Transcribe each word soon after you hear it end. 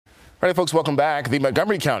All right, folks, welcome back. The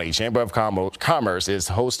Montgomery County Chamber of Commerce is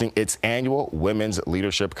hosting its annual Women's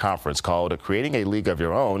Leadership Conference called Creating a League of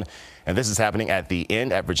Your Own. And this is happening at the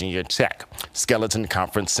Inn at Virginia Tech Skeleton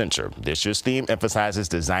Conference Center. This year's theme emphasizes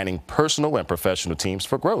designing personal and professional teams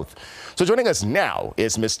for growth. So joining us now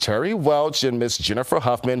is Miss Terry Welch and Miss Jennifer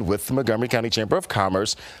Huffman with the Montgomery County Chamber of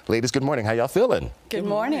Commerce. Ladies, good morning. How y'all feeling? Good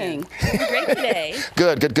morning. We're great today.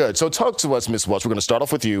 Good. So talk to us, Miss Welch. We're going to start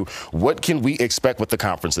off with you. What can we expect with the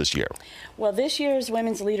conference this year? Well, this year's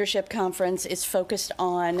Women's Leadership Conference is focused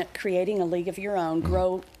on creating a league of your own,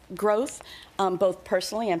 growth, both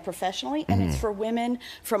personally and professionally, and it's for women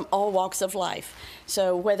from all walks of life.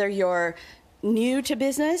 So whether you're new to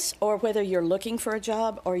business or whether you're looking for a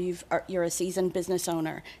job or you're a seasoned business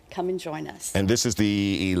owner, come and join us. And this is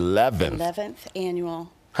the 11th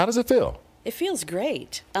annual. How does it feel? It feels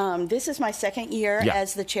great. This is my second year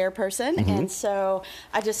as the chairperson, and so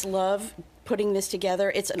I just love putting this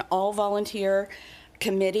together. It's an all-volunteer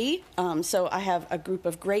committee, so I have a group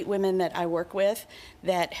of great women that I work with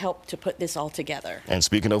that help to put this all together. And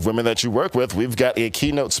speaking of women that you work with, we've got a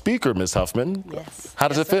keynote speaker, Ms. Huffman. Yes. How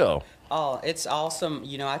does it feel? Oh, it's awesome.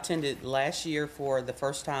 You know, I attended last year for the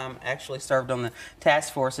first time, actually served on the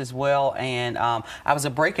task force as well, and I was a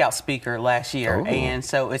breakout speaker last year, and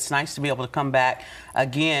so it's nice to be able to come back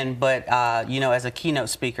again, but, you know, as a keynote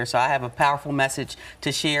speaker. So I have a powerful message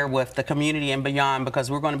to share with the community and beyond,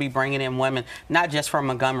 because we're going to be bringing in women, not just from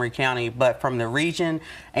Montgomery County, but from the region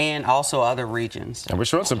and also other regions. And we're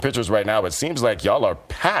showing some pictures right now. It seems like y'all are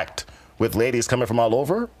packed with ladies coming from all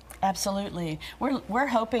over. Absolutely. We're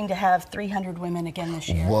hoping to have 300 women again this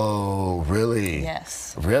year. Whoa, really?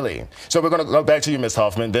 Yes. Really? So we're going to go back to you, Ms.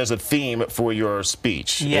 Huffman. There's a theme for your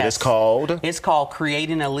speech. Yes. It is called? It's called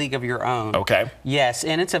Creating a League of Your Own. Okay. Yes,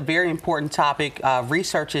 and it's a very important topic.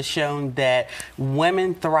 Research has shown that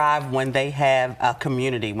women thrive when they have a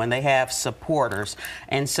community, when they have supporters.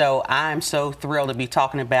 And so I'm so thrilled to be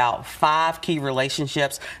talking about 5 key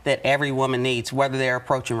relationships that every woman needs, whether they're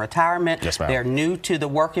approaching retirement, they're new to the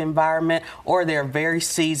work environment, or they're very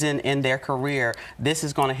seasoned in their career. This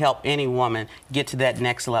is going to help any woman get to that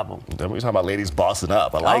next level. Then we're talking about ladies bossing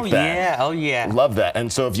up. I like that. Oh yeah. Love that.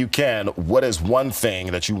 And so if you can, what is one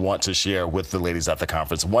thing that you want to share with the ladies at the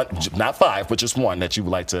conference? One, not 5, but just one that you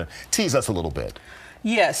would like to tease us a little bit.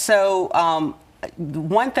 Yeah, so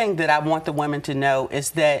one thing that I want the women to know is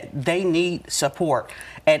that they need support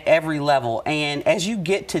at every level. And as you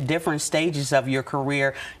get to different stages of your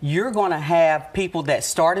career, you're going to have people that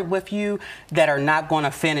started with you that are not going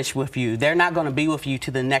to finish with you. They're not going to be with you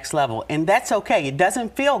to the next level. And that's okay. It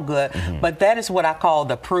doesn't feel good, but that is what I call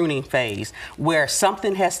the pruning phase, where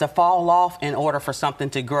something has to fall off in order for something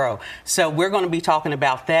to grow. So we're going to be talking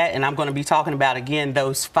about that, and I'm going to be talking about, again,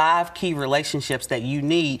 those 5 key relationships that you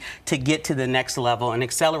need to get to the next level and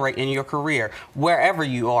accelerate in your career, wherever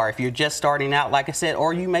you are. If you're just starting out, like I said,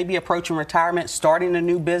 or you may be approaching retirement, starting a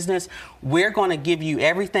new business, we're going to give you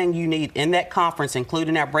everything you need in that conference,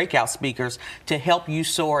 including our breakout speakers, to help you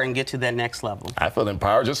soar and get to that next level. I feel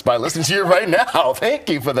empowered just by listening to you right now. Thank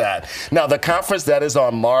you for that. Now, the conference, that is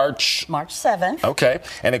on March 7th. Okay.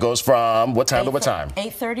 And it goes from what time to what time?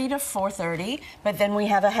 8:30 to 4:30, but then we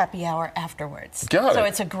have a happy hour afterwards. Got it. So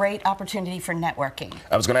it's a great opportunity for networking.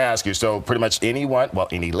 I was going to ask you, so pretty much anyone, well,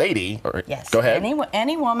 any lady, or, yes, go ahead.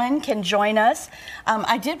 Any woman can join us.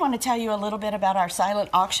 I did want to tell you a little bit about our silent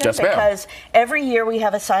auction, yes, because every year we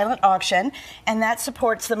have a silent auction, and that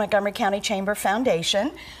supports the Montgomery County Chamber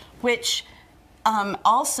Foundation, which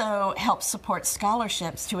also helps support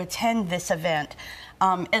scholarships to attend this event,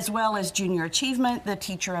 as well as Junior Achievement, the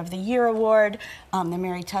Teacher of the Year Award, the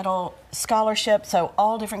Mary Tuttle Scholarship, so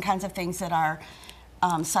all different kinds of things that our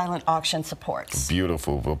silent auction supports.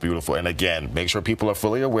 Beautiful, beautiful. And again, make sure people are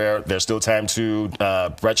fully aware. There's still time to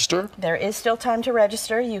register. There is still time to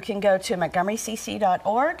register. You can go to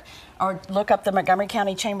montgomerycc.org or look up the Montgomery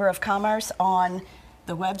County Chamber of Commerce on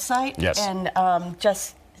the website, and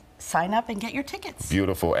just sign up and get your tickets.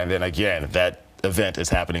 Beautiful. And then again, that event is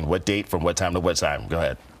happening what date, from what time to what time? Go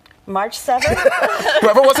ahead. March 7th.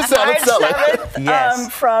 Whoever wants to sell it, sell it.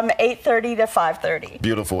 Yes. From 8:30 to 5:30.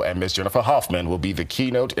 Beautiful. And Ms. Jennifer Huffman will be the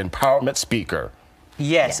keynote empowerment speaker.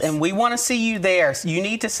 Yes, and we want to see you there. So you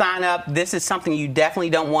need to sign up. This is something you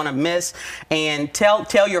definitely don't want to miss. And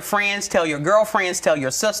tell your friends, tell your girlfriends, tell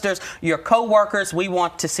your sisters, your co-workers. We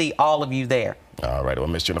want to see all of you there. All right. Well,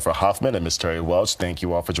 Ms. Jennifer Huffman and Ms. Terry Welch, thank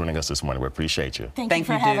you all for joining us this morning. We appreciate you. Thank you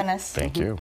for having us. Thank you.